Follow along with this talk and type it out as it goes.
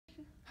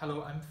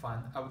Hello, I'm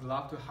Fan. I would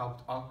love to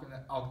help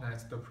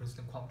organize the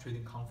Princeton Quant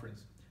Trading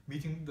Conference.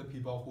 Meeting the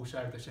people who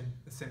share the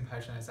same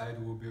passion as I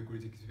do will be a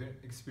great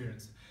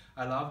experience.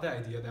 I love the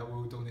idea that we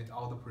will donate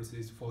all the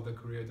proceeds for the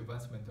career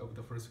advancement of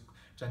the first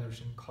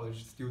generation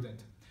college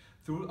student.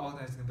 Through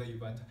organizing the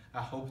event,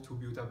 I hope to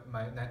build up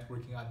my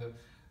networking and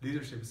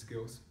leadership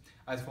skills.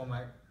 As for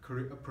my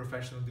career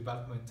professional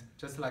development,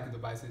 just like the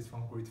advices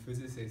from great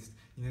physicists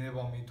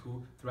enable me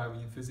to thrive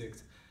in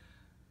physics,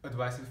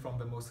 advices from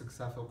the most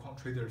successful quant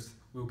traders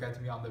will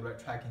get me on the right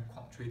track in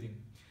quant trading.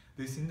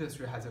 This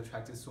industry has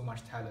attracted so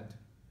much talent.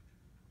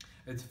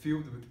 It's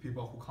filled with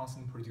people who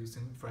constantly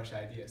producing fresh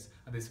ideas,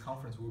 and this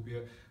conference will be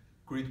a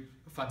great,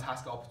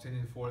 fantastic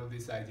opportunity for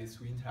these ideas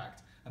to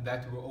interact, and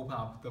that will open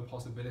up the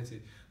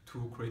possibility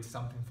to create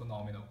something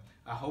phenomenal.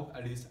 I hope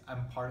at least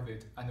I'm part of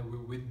it and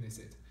will witness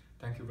it.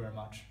 Thank you very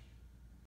much.